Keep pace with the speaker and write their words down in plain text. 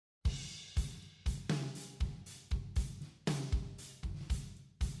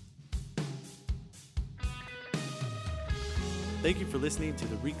Thank you for listening to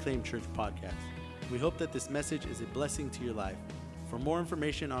the Reclaim Church podcast. We hope that this message is a blessing to your life. For more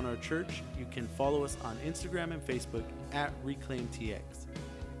information on our church, you can follow us on Instagram and Facebook at ReclaimTX.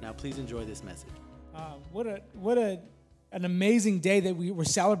 Now, please enjoy this message. An amazing day that we were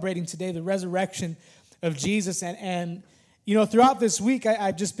celebrating today, the resurrection of Jesus. And you know, throughout this week,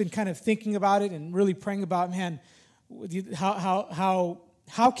 I've just been kind of thinking about it and really praying about, man,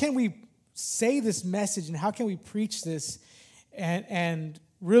 how can we say this message and how can we preach this and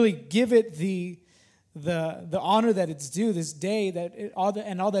really give it the honor that it's due this day, all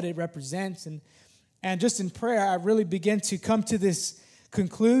that it represents. And just in prayer, I really began to come to this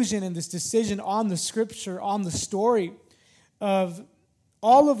conclusion and this decision on the scripture, on the story of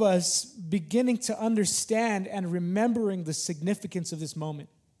all of us beginning to understand and remembering the significance of this moment.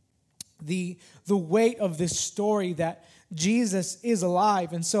 The weight of this story that Jesus is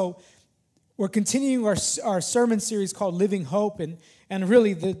alive. And so we're continuing our sermon series called Living Hope. And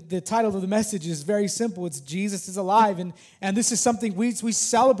really the title of the message is very simple. It's Jesus is alive. And this is something we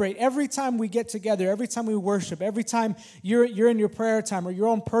celebrate every time we get together, every time we worship, every time you're in your prayer time or your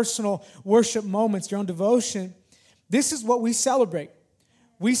own personal worship moments, your own devotion. This is what we celebrate.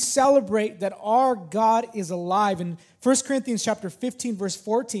 We celebrate that our God is alive. In 1 Corinthians chapter 15, verse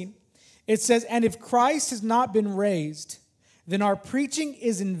 14, it says, "And if Christ has not been raised, then our preaching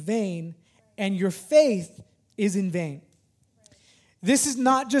is in vain, and your faith is in vain." This is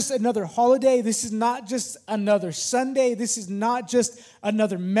not just another holiday. This is not just another Sunday. This is not just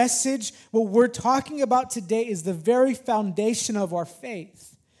another message. What we're talking about today is the very foundation of our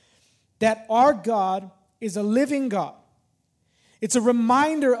faith, that our God is a living God. It's a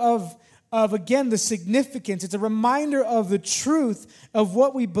reminder of again, the significance. It's a reminder of the truth of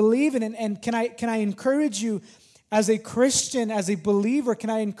what we believe in. And can I encourage you, as a Christian, as a believer, can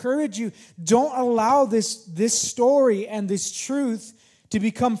I encourage you, don't allow this story and this truth to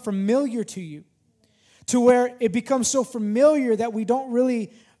become familiar to you, to where it becomes so familiar that we don't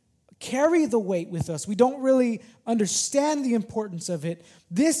really carry the weight with us. We don't really understand the importance of it.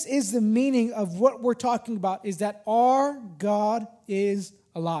 This is the meaning of what we're talking about, is that our God is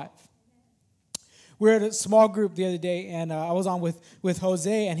alive. We were at a small group the other day, and I was on with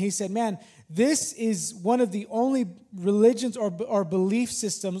Jose, and he said, man, this is one of the only religions or belief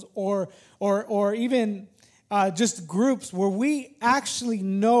systems or even just groups where we actually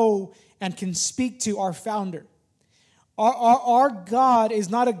know and can speak to our founder. Our God is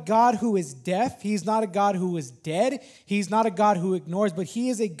not a God who is deaf. He's not a God who is dead. He's not a God who ignores, but He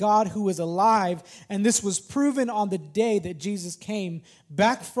is a God who is alive. And this was proven on the day that Jesus came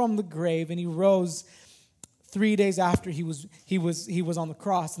back from the grave, and He rose 3 days after he was on the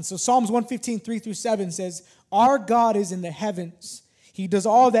cross. And so Psalms 115, 3-7 says, "Our God is in the heavens. He does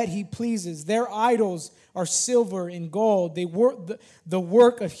all that He pleases. Their idols are silver and gold. They work the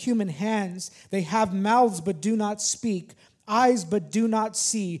work of human hands. They have mouths but do not speak, eyes but do not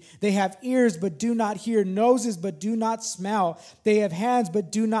see. They have ears but do not hear, noses but do not smell. They have hands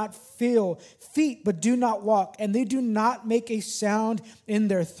but do not feel, feet but do not walk, and they do not make a sound in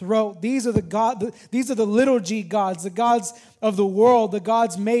their throat." These are the little g gods, the gods of the world, the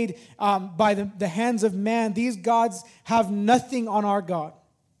gods made by the hands of man. These gods have nothing on our God.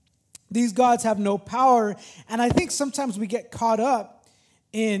 These gods have no power. And I think sometimes we get caught up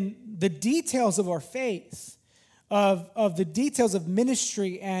in the details of our faith, of the details of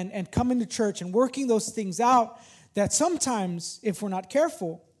ministry and coming to church and working those things out, that sometimes, if we're not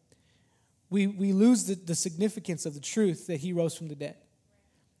careful, we lose the significance of the truth that He rose from the dead,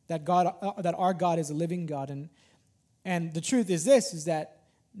 that our God is a living God. And the truth is this, is that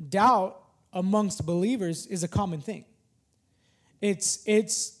doubt amongst believers is a common thing.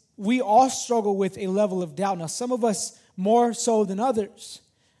 We all struggle with a level of doubt. Now, some of us more so than others,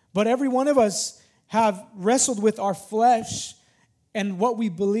 but every one of us have wrestled with our flesh and what we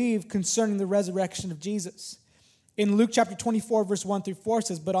believe concerning the resurrection of Jesus. In Luke chapter 24, verse 1-4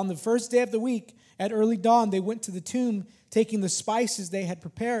 says, "But on the first day of the week, at early dawn, they went to the tomb, taking the spices they had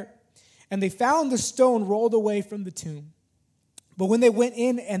prepared. And they found the stone rolled away from the tomb. But when they went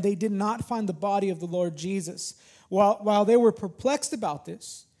in and they did not find the body of the Lord Jesus, while they were perplexed about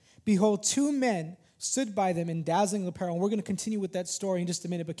this, behold, two men stood by them in dazzling apparel." And we're going to continue with that story in just a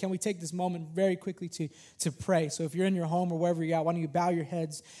minute, but can we take this moment very quickly to pray? So if you're in your home or wherever you're at, why don't you bow your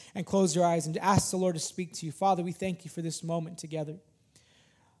heads and close your eyes and ask the Lord to speak to you. Father, we thank You for this moment together.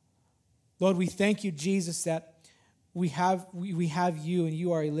 Lord, we thank You, Jesus, that we have You, and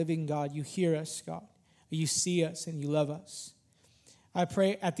You are a living God. You hear us, God. You see us and You love us. I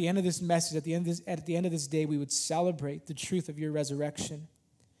pray at the end of this message, at the end of this day, we would celebrate the truth of Your resurrection.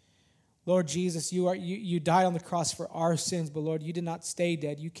 Lord Jesus, you died on the cross for our sins, but Lord, you did not stay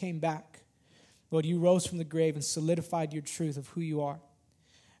dead. You came back. Lord, you rose from the grave and solidified your truth of who you are.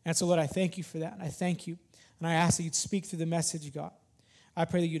 And so, Lord, I thank you for that. And I thank you. And I ask that you'd speak through the message, God. I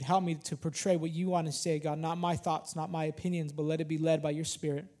pray that you'd help me to portray what you want to say, God. Not my thoughts, not my opinions, but let it be led by your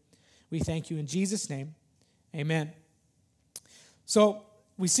Spirit. We thank you in Jesus' name. Amen. So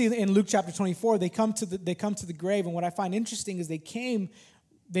we see in Luke chapter 24, they come to the grave. And what I find interesting is they came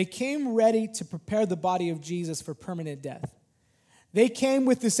ready to prepare the body of Jesus for permanent death. They came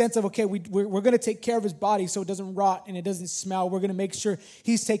with the sense of, okay, we're going to take care of his body so it doesn't rot and it doesn't smell. We're going to make sure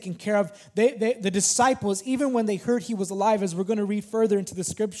he's taken care of. The disciples, even when they heard he was alive, as we're going to read further into the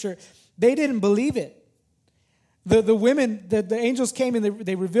scripture, they didn't believe it. The women, the angels came and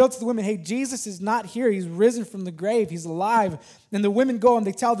they revealed to the women, hey, Jesus is not here. He's risen from the grave. He's alive. And the women go and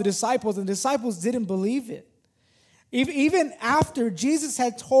they tell the disciples, and the disciples didn't believe it. Even after Jesus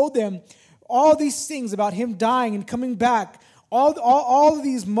had told them all these things about him dying and coming back, all of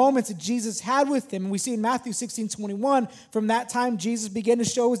these moments that Jesus had with them, and we see in Matthew 16:21, from that time Jesus began to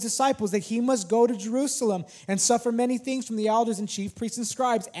show his disciples that he must go to Jerusalem and suffer many things from the elders and chief priests and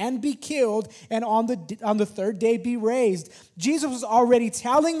scribes and be killed and on the third day be raised. Jesus was already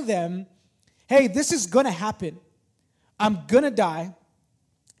telling them, hey, this is going to happen. I'm going to die.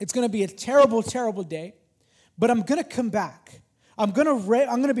 It's going to be a terrible, terrible day, but I'm going to come back. I'm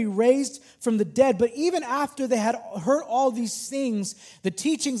going to be raised from the dead. But even after they had heard all these things, the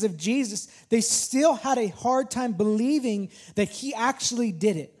teachings of Jesus, they still had a hard time believing that he actually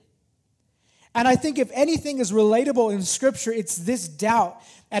did it. And I think if anything is relatable in Scripture, it's this doubt.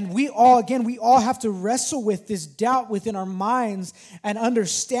 And we all have to wrestle with this doubt within our minds and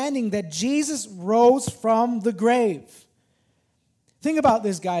understanding that Jesus rose from the grave. Think about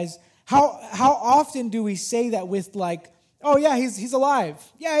this, guys. How often do we say that with like, oh, yeah, he's alive.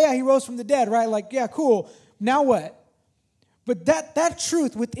 Yeah, he rose from the dead, right? Like, yeah, cool. Now what? But that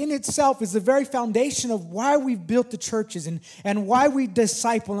truth within itself is the very foundation of why we've built the churches and why we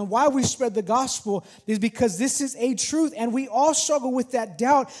disciple and why we spread the gospel is because this is a truth, and we all struggle with that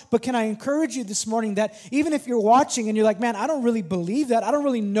doubt. But can I encourage you this morning that even if you're watching and you're like, man, I don't really believe that. I don't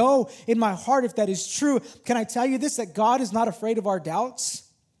really know in my heart if that is true. Can I tell you this, that God is not afraid of our doubts?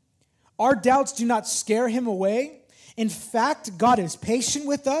 Our doubts do not scare him away. In fact, God is patient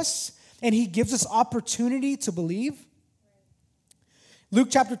with us, and he gives us opportunity to believe. Luke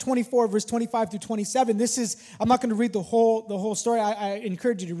chapter 24, verse 25 through 27. This is, I'm not going to read the whole story. I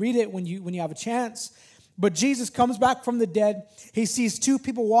encourage you to read it when you have a chance. But Jesus comes back from the dead. He sees two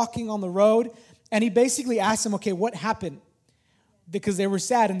people walking on the road, and he basically asks them, okay, what happened? Because they were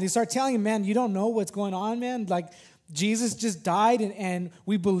sad, and they start telling him, man, you don't know what's going on, man? Like, Jesus just died, and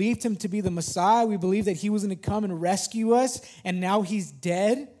we believed him to be the Messiah. We believed that he was going to come and rescue us, and now he's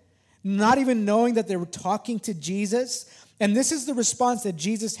dead, not even knowing that they were talking to Jesus. And this is the response that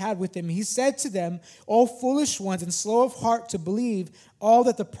Jesus had with them. He said to them, O foolish ones and slow of heart to believe all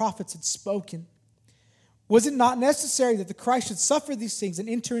that the prophets had spoken. Was it not necessary that the Christ should suffer these things and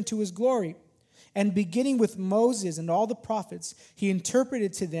enter into his glory? And beginning with Moses and all the prophets, he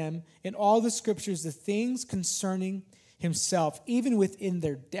interpreted to them in all the scriptures the things concerning himself. Even within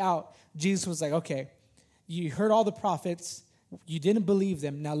their doubt, Jesus was like, okay, you heard all the prophets, you didn't believe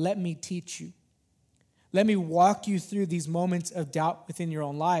them, now let me teach you. Let me walk you through these moments of doubt within your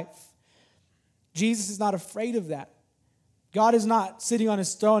own life. Jesus is not afraid of that. God is not sitting on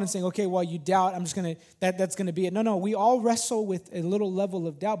his throne and saying, okay, well, you doubt, that's going to be it. No, we all wrestle with a little level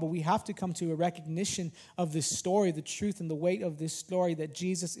of doubt, but we have to come to a recognition of this story, the truth and the weight of this story, that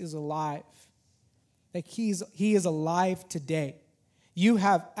Jesus is alive. That he is alive today. You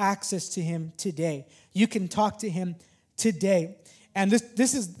have access to him today. You can talk to him today. And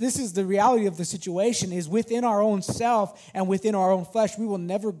this is the reality of the situation, is within our own self and within our own flesh, we will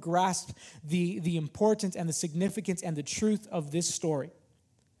never grasp the importance and the significance and the truth of this story.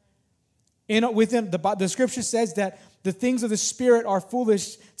 Within the scripture says that the things of the Spirit are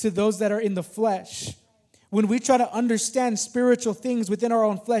foolish to those that are in the flesh. When we try to understand spiritual things within our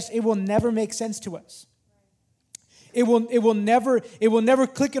own flesh, it will never make sense to us. It will never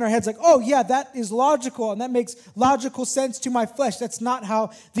click in our heads like, oh yeah, that is logical and that makes logical sense to my flesh. That's not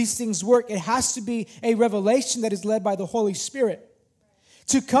how these things work. It has to be a revelation that is led by the Holy Spirit.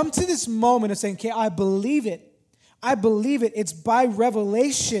 To come to this moment of saying, okay, I believe it. It's by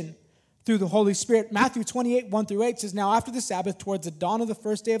revelation through the Holy Spirit. Matthew 28, 1 through 8 says, now after the Sabbath, towards the dawn of the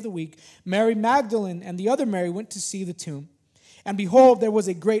first day of the week, Mary Magdalene and the other Mary went to see the tomb. And behold, there was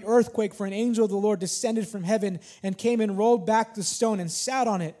a great earthquake, for an angel of the Lord descended from heaven and came and rolled back the stone and sat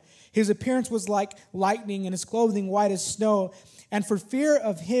on it. His appearance was like lightning, and his clothing white as snow. And for fear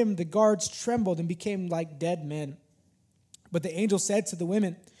of him, the guards trembled and became like dead men. But the angel said to the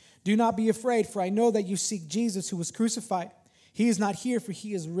women, "Do not be afraid, for I know that you seek Jesus who was crucified. He is not here, for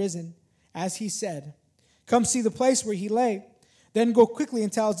he is risen, as he said. Come see the place where he lay. Then go quickly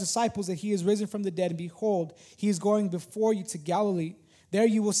and tell his disciples that he is risen from the dead, and behold, he is going before you to Galilee. There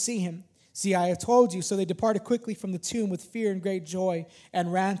you will see him. See, I have told you." So they departed quickly from the tomb with fear and great joy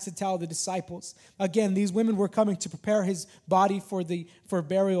and ran to tell the disciples. Again, these women were coming to prepare his body for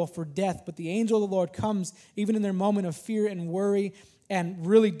burial, for death. But the angel of the Lord comes even in their moment of fear and worry and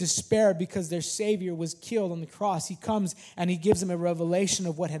really despair because their Savior was killed on the cross. He comes and he gives them a revelation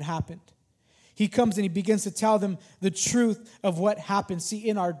of what had happened. He comes and he begins to tell them the truth of what happened. See,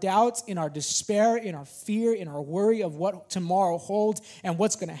 in our doubts, in our despair, in our fear, in our worry of what tomorrow holds and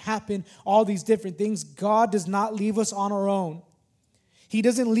what's going to happen, all these different things, God does not leave us on our own. He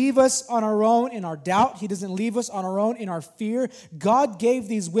doesn't leave us on our own in our doubt. He doesn't leave us on our own in our fear. God gave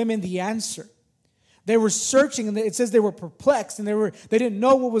these women the answer. They were searching, and it says they were perplexed, and they didn't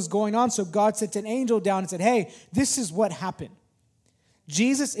know what was going on. So God sent an angel down and said, "Hey, this is what happened.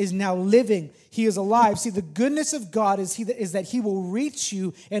 Jesus is now living. He is alive." See, the goodness of God is that he will reach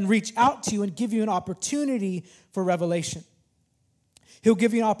you and reach out to you and give you an opportunity for revelation. He'll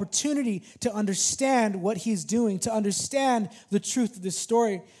give you an opportunity to understand what he's doing, to understand the truth of this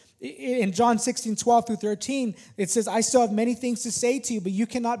story. In John 16:12-13, it says, "I still have many things to say to you, but you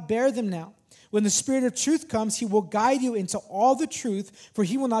cannot bear them now. When the Spirit of truth comes, he will guide you into all the truth, for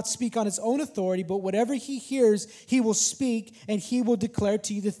he will not speak on his own authority, but whatever he hears, he will speak, and he will declare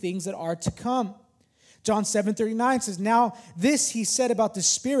to you the things that are to come." John 7:39 says, "Now this he said about the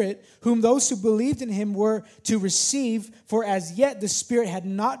Spirit, whom those who believed in him were to receive, for as yet the Spirit had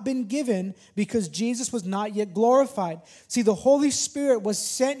not been given, because Jesus was not yet glorified." See, the Holy Spirit was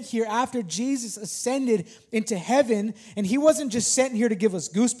sent here after Jesus ascended into heaven, and he wasn't just sent here to give us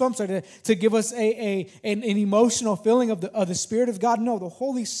goosebumps or to give us an emotional feeling of the Spirit of God. No, the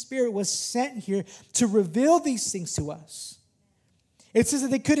Holy Spirit was sent here to reveal these things to us. It says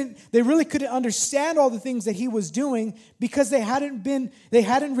that they really couldn't understand all the things that he was doing because they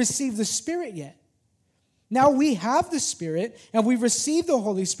hadn't received the Spirit yet. Now we have the Spirit and we've received the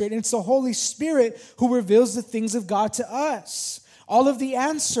Holy Spirit, and it's the Holy Spirit who reveals the things of God to us. All of the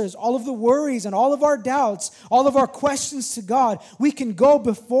answers, all of the worries, and all of our doubts, all of our questions to God, we can go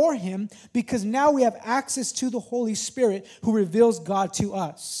before him because now we have access to the Holy Spirit who reveals God to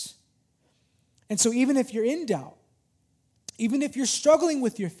us. And so even if you're in doubt, even if you're struggling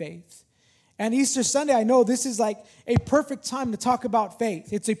with your faith, and Easter Sunday, I know this is like a perfect time to talk about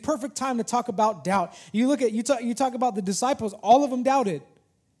faith. It's a perfect time to talk about doubt. You talk about the disciples, all of them doubted.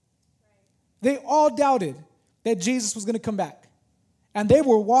 They all doubted that Jesus was going to come back. And they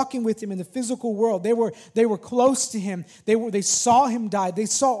were walking with him in the physical world. They were close to him. They saw him die. They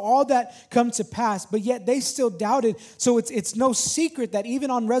saw all that come to pass, but yet they still doubted. So it's no secret that even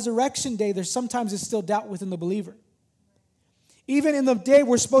on Resurrection Day, there's sometimes still doubt within the believer. Even in the day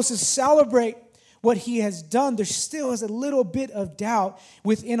we're supposed to celebrate what he has done, there still is a little bit of doubt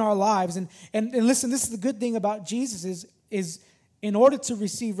within our lives. And listen, this is the good thing about Jesus is in order to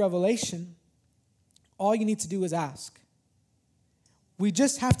receive revelation, all you need to do is ask. We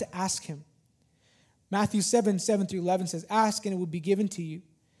just have to ask him. Matthew 7:7-11 says, "Ask and it will be given to you.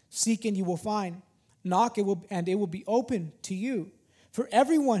 Seek and you will find. Knock and it will be open to you. For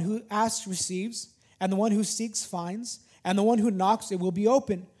everyone who asks receives, and the one who seeks finds, and the one who knocks, it will be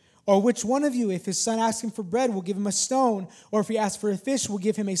open. Or which one of you, if his son asks him for bread, will give him a stone? Or if he asks for a fish, will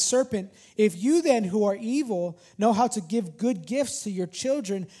give him a serpent? If you then, who are evil, know how to give good gifts to your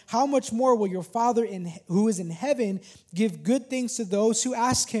children, how much more will your Father who is in heaven give good things to those who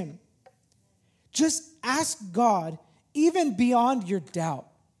ask him?" Just ask God, even beyond your doubt,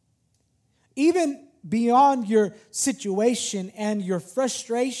 even beyond your situation and your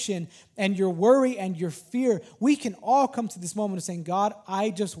frustration and your worry and your fear. We can all come to this moment of saying, "God, I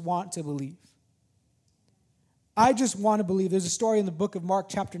just want to believe. I just want to believe." There's a story in the book of Mark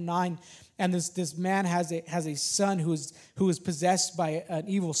chapter 9, and this man has a son who is possessed by an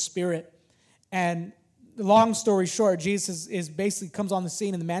evil spirit. And long story short, Jesus is basically comes on the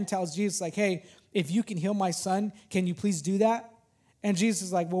scene, and the man tells Jesus, like, "Hey, if you can heal my son, can you please do that?" And Jesus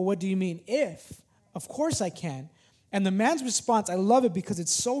is like, "Well, what do you mean, if? Of course I can." And the man's response, I love it because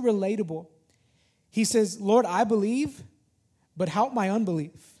it's so relatable. He says, "Lord, I believe, but help my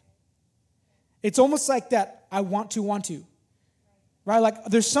unbelief." It's almost like that, I want to. Right? Like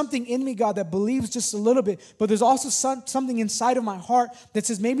there's something in me, God, that believes just a little bit, but there's also something inside of my heart that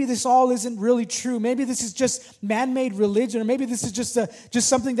says maybe this all isn't really true. Maybe this is just man-made religion, or maybe this is just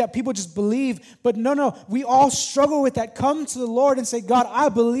something that people just believe. But no, we all struggle with that. Come to the Lord and say, God, I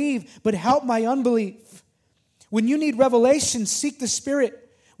believe, but help my unbelief. When you need revelation, seek the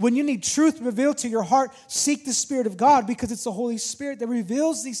Spirit. When you need truth revealed to your heart, seek the Spirit of God, because it's the Holy Spirit that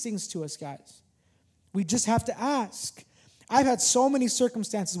reveals these things to us, guys. We just have to ask. I've had so many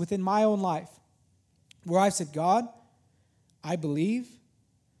circumstances within my own life where I've said, God, I believe,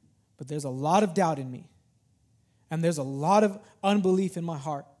 but there's a lot of doubt in me. And there's a lot of unbelief in my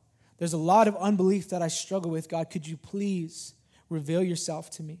heart. There's a lot of unbelief that I struggle with. God, could you please reveal yourself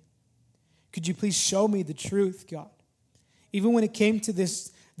to me? Could you please show me the truth, God? Even when it came to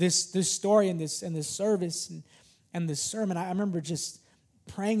this story and this service and this sermon, I remember just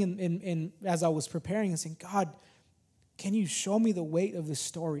praying in as I was preparing and saying, God, can you show me the weight of this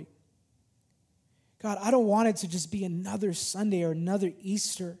story? God, I don't want it to just be another Sunday or another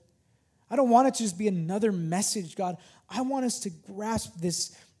Easter. I don't want it to just be another message, God. I want us to grasp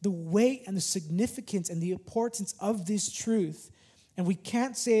the weight and the significance and the importance of this truth. And we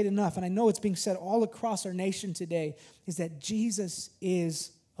can't say it enough, and I know it's being said all across our nation today, is that Jesus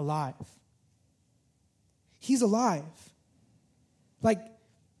is alive. He's alive. Like,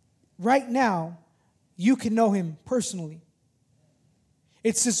 right now, you can know him personally.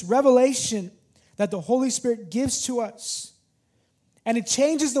 It's this revelation that the Holy Spirit gives to us. And it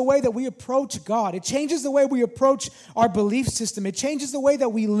changes the way that we approach God. It changes the way we approach our belief system. It changes the way that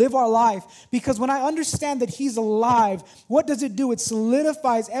we live our life. Because when I understand that he's alive, what does it do? It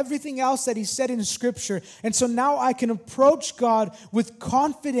solidifies everything else that he said in Scripture. And so now I can approach God with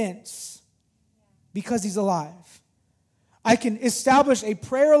confidence because he's alive. I can establish a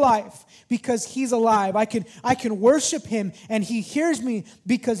prayer life because he's alive. I can worship him and he hears me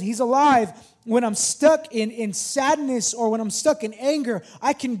because he's alive. When I'm stuck in sadness or when I'm stuck in anger,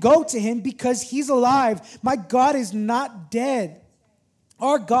 I can go to him because he's alive. My God is not dead.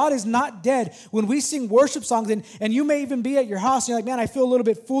 Our God is not dead. When we sing worship songs, and you may even be at your house, and you're like, man, I feel a little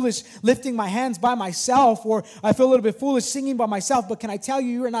bit foolish lifting my hands by myself, or I feel a little bit foolish singing by myself, but can I tell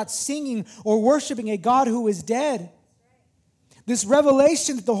you, you are not singing or worshiping a God who is dead. This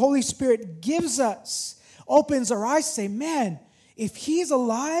revelation that the Holy Spirit gives us opens our eyes to say, man, if he's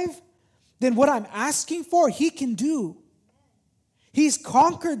alive, then what I'm asking for, he can do. He's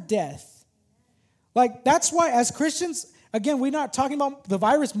conquered death. Like, that's why as Christians, again, we're not talking about the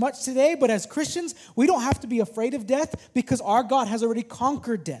virus much today, but as Christians, we don't have to be afraid of death because our God has already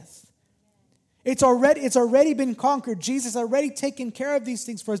conquered death. It's already been conquered. Jesus has already taken care of these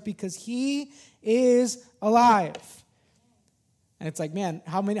things for us because he is alive. And it's like, man,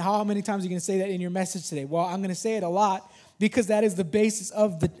 how many times are you going to say that in your message today? Well, I'm going to say it a lot because that is the basis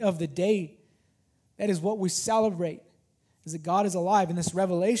of the day. That is what we celebrate, is that God is alive. And this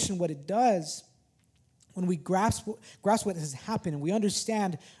revelation, what it does, when we grasp what has happened and we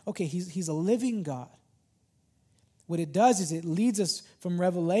understand, okay, he's a living God. What it does is it leads us from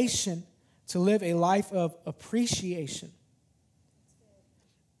revelation to live a life of appreciation.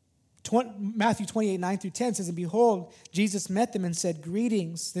 Matthew 28:9-10 says, and behold, Jesus met them and said,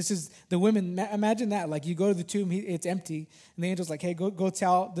 greetings. This is the women. Imagine that. Like, you go to the tomb, it's empty. And the angel's like, hey, go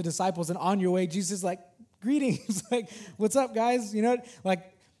tell the disciples. And on your way, Jesus is like, greetings. Like, what's up, guys? You know, like,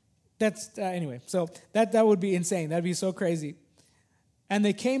 that's, anyway. So that would be insane. That'd be so crazy. And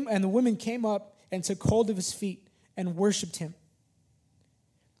the women came up and took hold of his feet and worshiped him.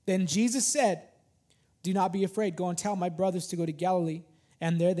 Then Jesus said, do not be afraid. Go and tell my brothers to go to Galilee,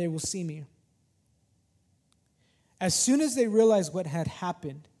 and there they will see me. As soon as they realized what had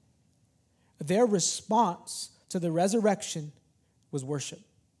happened, their response to the resurrection was worship.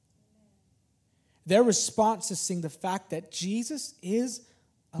 Their response is seeing the fact that Jesus is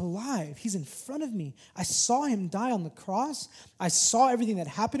alive. He's in front of me. I saw him die on the cross. I saw everything that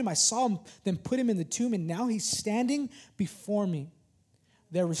happened to him. I saw him then put him in the tomb, and now he's standing before me.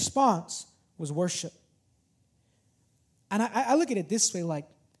 Their response was worship. And I look at it this way, like,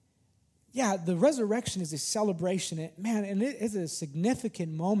 yeah, the resurrection is a celebration, and it is a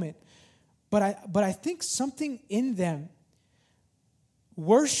significant moment. But I think something in them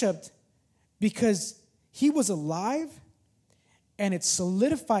worshiped because he was alive, and it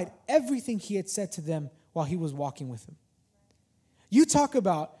solidified everything he had said to them while he was walking with them. You talk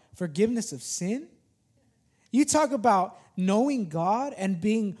about forgiveness of sin. You talk about knowing God and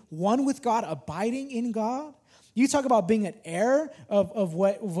being one with God, abiding in God. You talk about being an heir of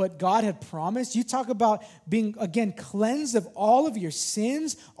what God had promised. You talk about being, again, cleansed of all of your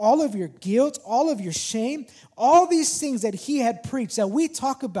sins, all of your guilt, all of your shame, all these things that he had preached, that we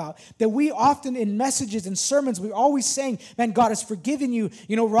talk about, that we often in messages and sermons, we're always saying, man, God has forgiven you.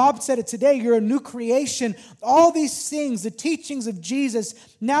 You know, Rob said it today, you're a new creation. All these things, the teachings of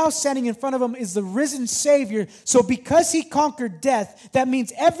Jesus, now standing in front of him is the risen Savior. So because he conquered death, that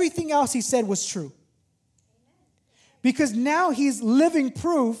means everything else he said was true. Because now he's living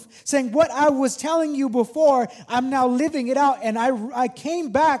proof, saying what I was telling you before, I'm now living it out. And I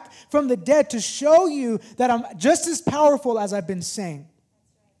came back from the dead to show you that I'm just as powerful as I've been saying.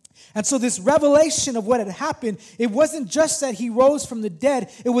 And so this revelation of what had happened, it wasn't just that he rose from the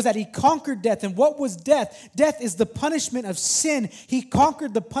dead, it was that he conquered death. And what was death? Death is the punishment of sin. He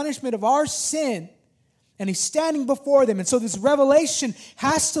conquered the punishment of our sin. And he's standing before them. And so this revelation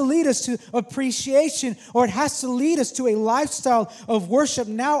has to lead us to appreciation, or it has to lead us to a lifestyle of worship.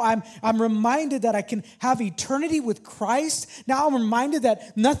 Now I'm reminded that I can have eternity with Christ. Now I'm reminded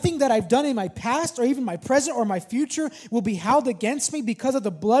that nothing that I've done in my past or even my present or my future will be held against me because of the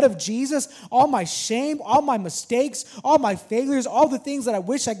blood of Jesus. All my shame, all my mistakes, all my failures, all the things that I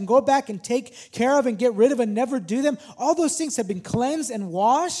wish I can go back and take care of and get rid of and never do them, all those things have been cleansed and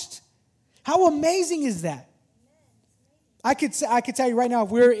washed. How amazing is that? I could tell you right now,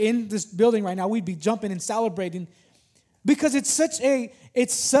 if we're in this building right now, we'd be jumping and celebrating, because it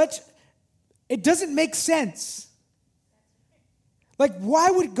doesn't make sense. Like,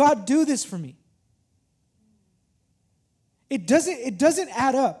 why would God do this for me? It doesn't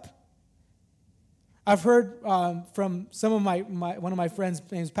add up. I've heard from some of one of my friends,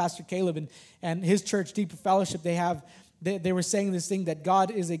 his name is Pastor Caleb, and his church, Deeper Fellowship, they were saying this thing that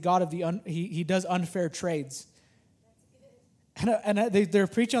God is a God of he does unfair trades. And they're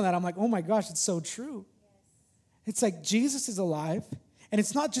preaching on that. I'm like, oh my gosh, it's so true. It's like Jesus is alive, and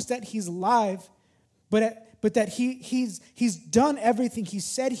it's not just that he's alive, but that he's done everything he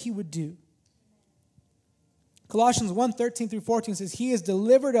said he would do. Colossians 1:13-14 says, he has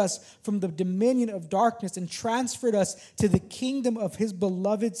delivered us from the dominion of darkness and transferred us to the kingdom of his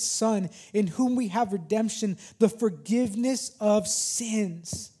beloved Son, in whom we have redemption, the forgiveness of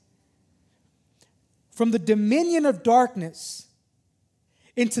sins. From the dominion of darkness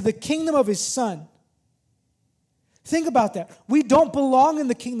into the kingdom of his Son. Think about that. We don't belong in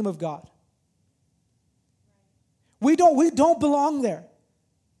the kingdom of God. We don't belong there.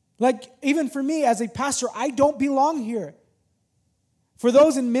 Like, even for me as a pastor, I don't belong here. For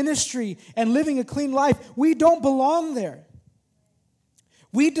those in ministry and living a clean life, we don't belong there.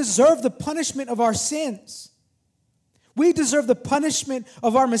 We deserve the punishment of our sins. We deserve the punishment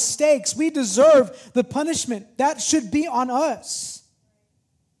of our mistakes. We deserve the punishment. That should be on us.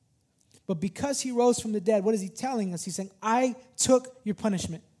 But because he rose from the dead, what is he telling us? He's saying, I took your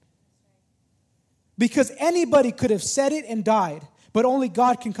punishment. Because anybody could have said it and died, but only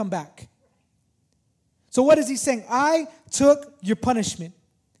God can come back. So what is he saying? I took your punishment.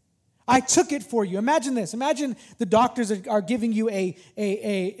 I took it for you. Imagine this. Imagine the doctors are giving you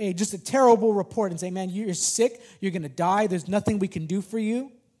just a terrible report and saying, man, you're sick. You're going to die. There's nothing we can do for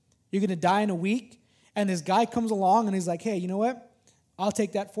you. You're going to die in a week. And this guy comes along and he's like, hey, you know what? I'll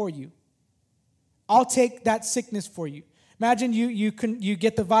take that for you. I'll take that sickness for you. Imagine you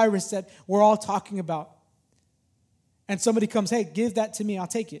get the virus that we're all talking about. And somebody comes, hey, give that to me, I'll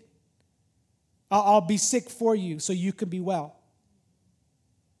take it. I'll be sick for you so you can be well.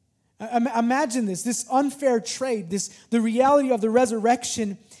 Imagine this unfair trade, the reality of the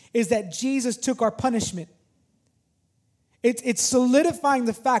resurrection is that Jesus took our punishment. It's solidifying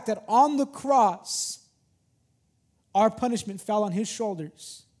the fact that on the cross, our punishment fell on his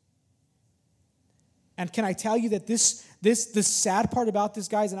shoulders. And can I tell you that the sad part about this,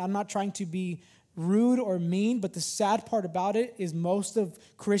 guys, and I'm not trying to be rude or mean, but the sad part about it is most of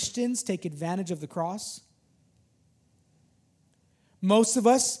Christians take advantage of the cross. Most of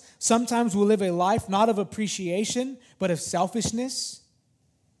us sometimes will live a life not of appreciation, but of selfishness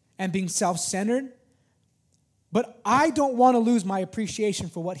and being self-centered. But I don't want to lose my appreciation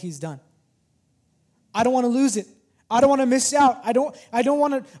for what he's done. I don't want to lose it. I don't want to miss out. I don't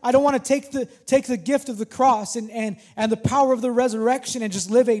want to take the gift of the cross and the power of the resurrection and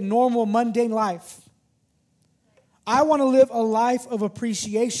just live a normal, mundane life. I want to live a life of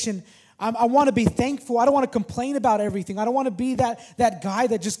appreciation. I want to be thankful. I don't want to complain about everything. I don't want to be that guy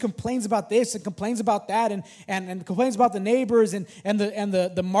that just complains about this and complains about that and complains about the neighbors and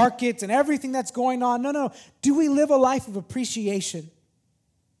the markets and everything that's going on. No. Do we live a life of appreciation,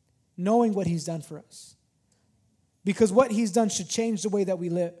 knowing what he's done for us? Because what he's done should change the way that we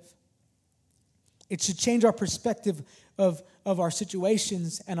live. It should change our perspective of our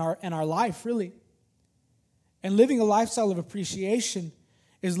situations and our life, really. And living a lifestyle of appreciation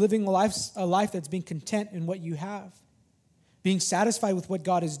is living a life that's being content in what you have, being satisfied with what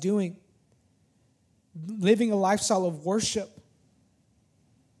God is doing, living a lifestyle of worship.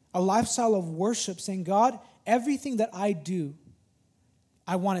 A lifestyle of worship, saying, God, everything that I do,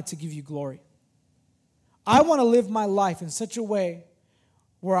 I want it to give you glory. I want to live my life in such a way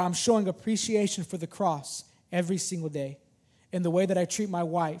where I'm showing appreciation for the cross every single day, in the way that I treat my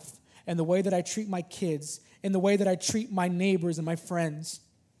wife, and the way that I treat my kids, in the way that I treat my neighbors and my friends,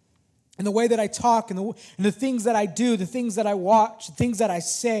 in the way that I talk, and the things that I do, the things that I watch, the things that I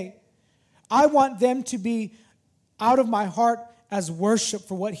say. I want them to be out of my heart as worship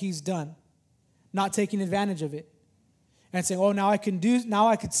for what he's done, not taking advantage of it and saying, oh, now I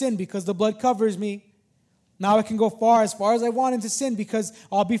could sin because the blood covers me. Now I can go as far as I want into sin because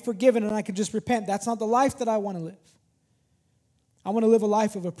I'll be forgiven and I can just repent. That's not the life that I want to live. I want to live a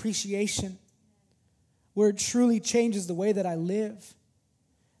life of appreciation where it truly changes the way that I live.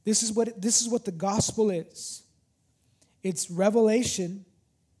 This is what the gospel is. It's revelation,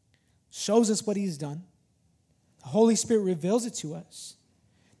 shows us what he's done. The Holy Spirit reveals it to us.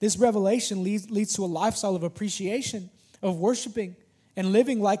 This revelation leads to a lifestyle of appreciation, of worshiping, and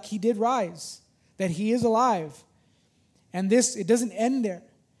living like he did rise, that he is alive. And it doesn't end there.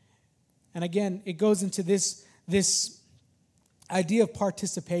 And again, it goes into this idea of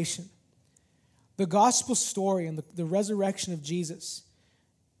participation. The gospel story and the resurrection of Jesus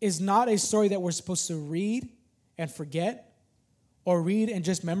is not a story that we're supposed to read and forget or read and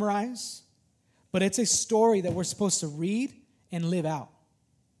just memorize. But it's a story that we're supposed to read and live out.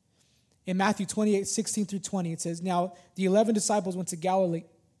 In Matthew 28:16-20, it says, Now the 11 disciples went to Galilee,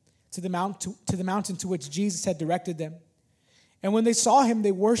 to the mountain to which Jesus had directed them. And when they saw him,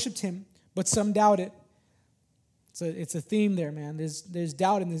 they worshipped him, but some doubted. It's a theme there, man. There's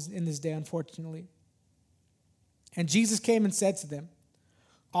doubt in this day, unfortunately. And Jesus came and said to them,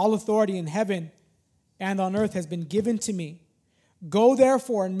 All authority in heaven and on earth has been given to me. Go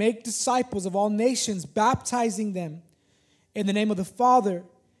therefore and make disciples of all nations, baptizing them in the name of the Father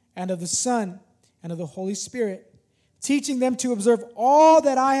and of the Son and of the Holy Spirit, teaching them to observe all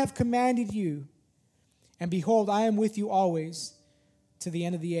that I have commanded you. And behold, I am with you always to the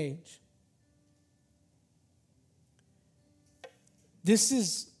end of the age. This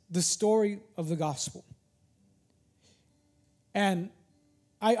is the story of the gospel. And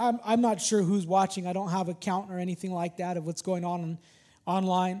I'm not sure who's watching. I don't have a count or anything like that of what's going on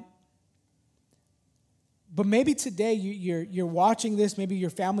online. But maybe today you're watching this. Maybe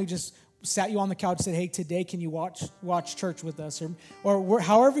your family just sat you on the couch and said, hey, today can you watch church with us? Or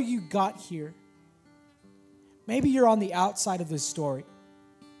however you got here. Maybe you're on the outside of this story.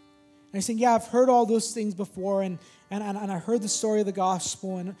 And you're saying, yeah, I've heard all those things before, and I heard the story of the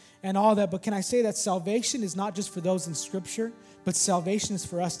gospel and all that. But can I say that salvation is not just for those in Scripture, but salvation is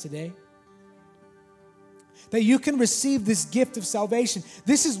for us today? That you can receive this gift of salvation.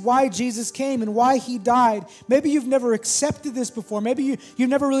 This is why Jesus came and why he died. Maybe you've never accepted this before. Maybe you've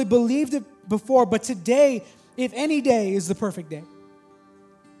never really believed it before. But today, if any day, is the perfect day.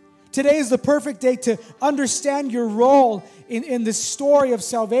 Today is the perfect day to understand your role in the story of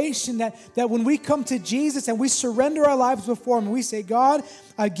salvation, that when we come to Jesus and we surrender our lives before him and we say, God,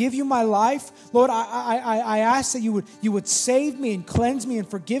 I give you my life. Lord, I ask that you would save me and cleanse me and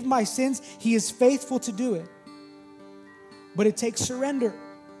forgive my sins. He is faithful to do it. But it takes surrender.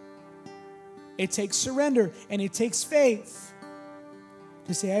 It takes surrender and it takes faith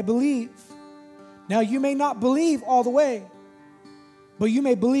to say, I believe. Now, you may not believe all the way, but you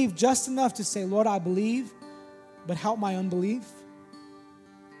may believe just enough to say, Lord, I believe, but help my unbelief.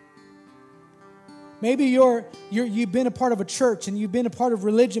 Maybe you've been a part of a church and you've been a part of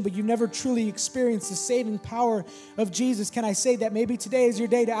religion, but you've never truly experienced the saving power of Jesus. Can I say that maybe today is your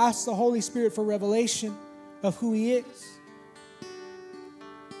day to ask the Holy Spirit for revelation of who he is?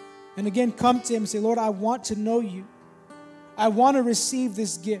 And again, come to him and say, Lord, I want to know you. I want to receive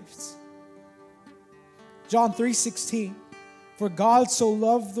this gift. John 3:16. For God so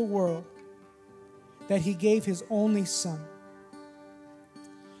loved the world that he gave his only Son,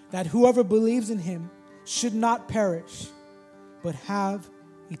 that whoever believes in him should not perish, but have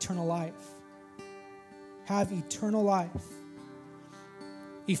eternal life. Have eternal life.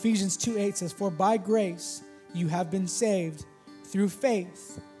 Ephesians 2:8 says, For by grace you have been saved through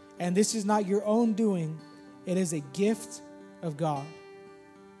faith, and this is not your own doing, it is a gift of God.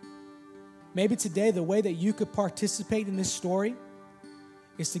 Maybe today the way that you could participate in this story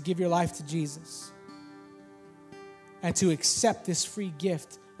is to give your life to Jesus and to accept this free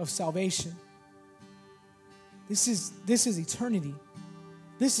gift of salvation. This is eternity.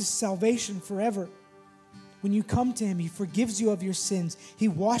 This is salvation forever. When you come to him, he forgives you of your sins. He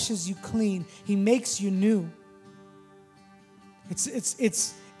washes you clean. He makes you new.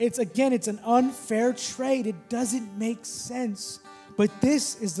 It's an unfair trade. It doesn't make sense. But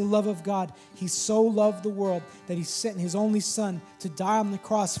this is the love of God. He so loved the world that he sent his only son to die on the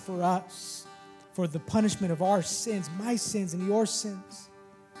cross for us, for the punishment of our sins, my sins and your sins.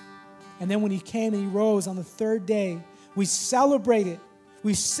 And then when he came and he rose on the third day, we celebrate it.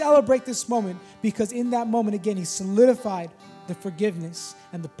 We celebrate this moment because in that moment, again, he solidified the forgiveness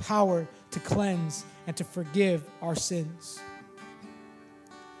and the power to cleanse and to forgive our sins.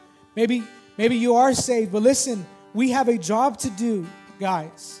 Maybe you are saved, but listen, we have a job to do,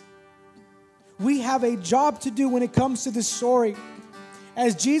 guys. We have a job to do when it comes to this story.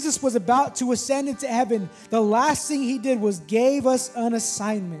 As Jesus was about to ascend into heaven, the last thing he did was gave us an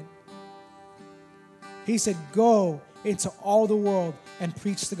assignment. He said, go into all the world and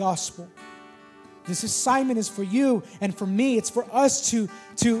preach the gospel. This assignment is for you and for me. It's for us to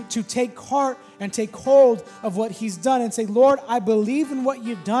take heart and take hold of what he's done and say, Lord, I believe in what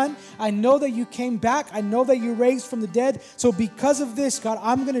you've done. I know that you came back. I know that you raised from the dead. So because of this, God,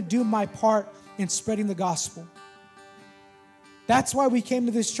 I'm going to do my part in spreading the gospel. That's why we came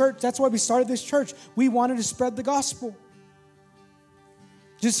to this church. That's why we started this church. We wanted to spread the gospel.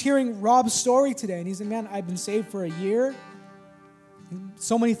 Just hearing Rob's story today, and he said, man, I've been saved for a year.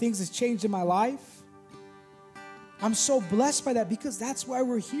 So many things have changed in my life. I'm so blessed by that because that's why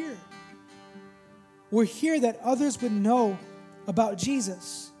we're here. We're here that others would know about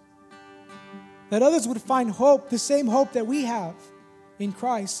Jesus. That others would find hope, the same hope that we have in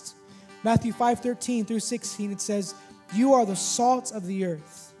Christ. Matthew 5:13 through 16, it says, you are the salt of the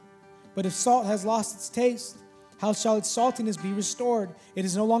earth. But if salt has lost its taste, how shall its saltiness be restored? It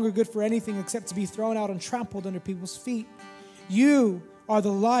is no longer good for anything except to be thrown out and trampled under people's feet. You are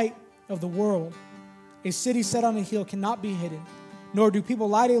the light of the world. A city set on a hill cannot be hidden, nor do people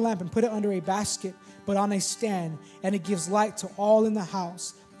light a lamp and put it under a basket, but on a stand, and it gives light to all in the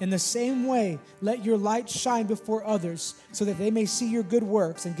house. In the same way, let your light shine before others, so that they may see your good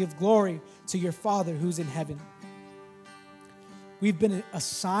works and give glory to your Father who's in heaven. We've been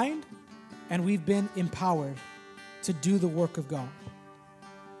assigned and we've been empowered to do the work of God.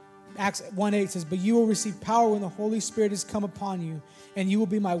 Acts 1:8 says, but you will receive power when the Holy Spirit has come upon you, and you will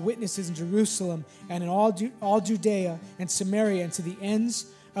be my witnesses in Jerusalem and in all Judea and Samaria and to the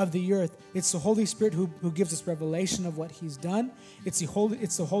ends of the earth. It's the Holy Spirit who gives us revelation of what he's done. It's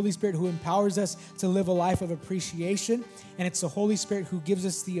the Holy Spirit who empowers us to live a life of appreciation. And it's the Holy Spirit who gives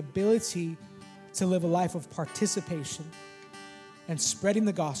us the ability to live a life of participation and spreading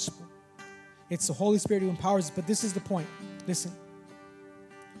the gospel. It's the Holy Spirit who empowers us. But this is the point. Listen.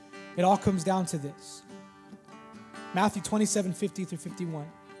 It all comes down to this. Matthew 27:50 through 51.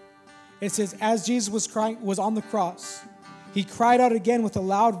 It says, as Jesus was on the cross, he cried out again with a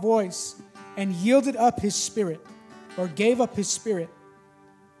loud voice and yielded up his spirit, or gave up his spirit.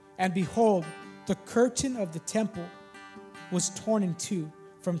 And behold, the curtain of the temple was torn in two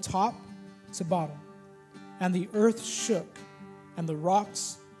from top to bottom. And the earth shook and the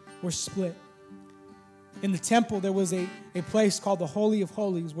rocks were split. In the temple, there was a place called the Holy of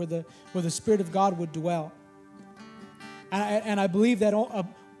Holies where the Spirit of God would dwell. And I believe that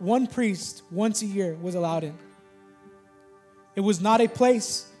one priest once a year was allowed in. It was not a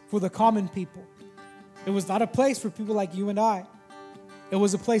place for the common people. It was not a place for people like you and I. It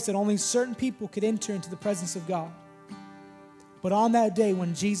was a place that only certain people could enter into the presence of God. But on that day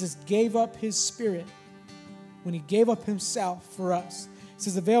when Jesus gave up his spirit, when he gave up himself for us, it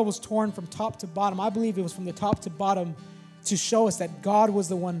says the veil was torn from top to bottom. I believe it was from the top to bottom to show us that God was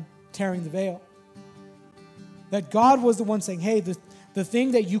the one tearing the veil. That God was the one saying, hey, the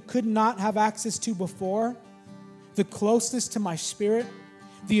thing that you could not have access to before, the closeness to my spirit,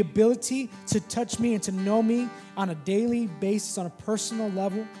 the ability to touch me and to know me on a daily basis, on a personal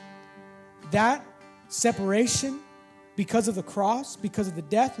level, that separation because of the cross, because of the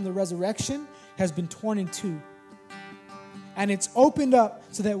death and the resurrection, has been torn in two. And it's opened up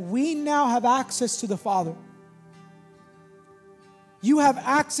so that we now have access to the Father. You have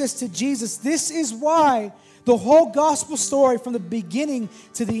access to Jesus. This is why the whole gospel story from the beginning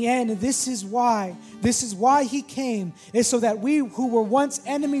to the end, and this is why he came, is so that we who were once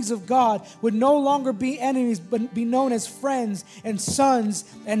enemies of God would no longer be enemies, but be known as friends and sons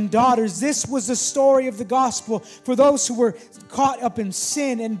and daughters. This was the story of the gospel for those who were caught up in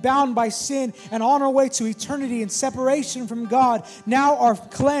sin and bound by sin and on our way to eternity and separation from God, now are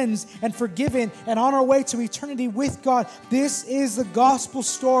cleansed and forgiven and on our way to eternity with God. This is the gospel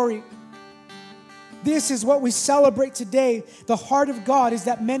story. This is what we celebrate today. The heart of God is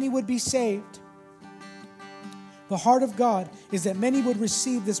that many would be saved. The heart of God is that many would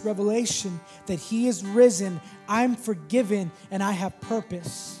receive this revelation that He is risen, I'm forgiven, and I have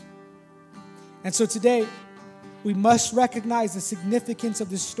purpose. And so today, we must recognize the significance of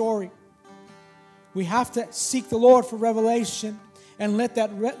this story. We have to seek the Lord for revelation and let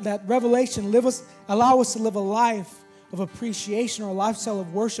that revelation allow us to live a life of appreciation or a lifestyle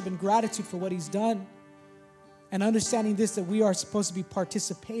of worship and gratitude for what He's done. And understanding this, that we are supposed to be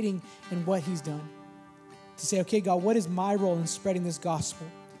participating in what He's done. To say, okay, God, what is my role in spreading this gospel?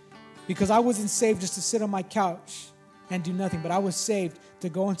 Because I wasn't saved just to sit on my couch and do nothing, but I was saved to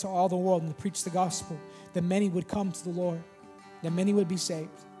go into all the world and to preach the gospel, that many would come to the Lord, that many would be saved.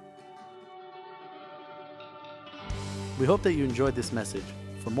 We hope that you enjoyed this message.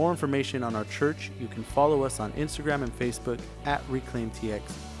 For more information on our church, you can follow us on Instagram and Facebook at ReclaimTX,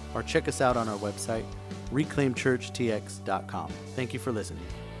 or check us out on our website, reclaimchurchtx.com. Thank you for listening.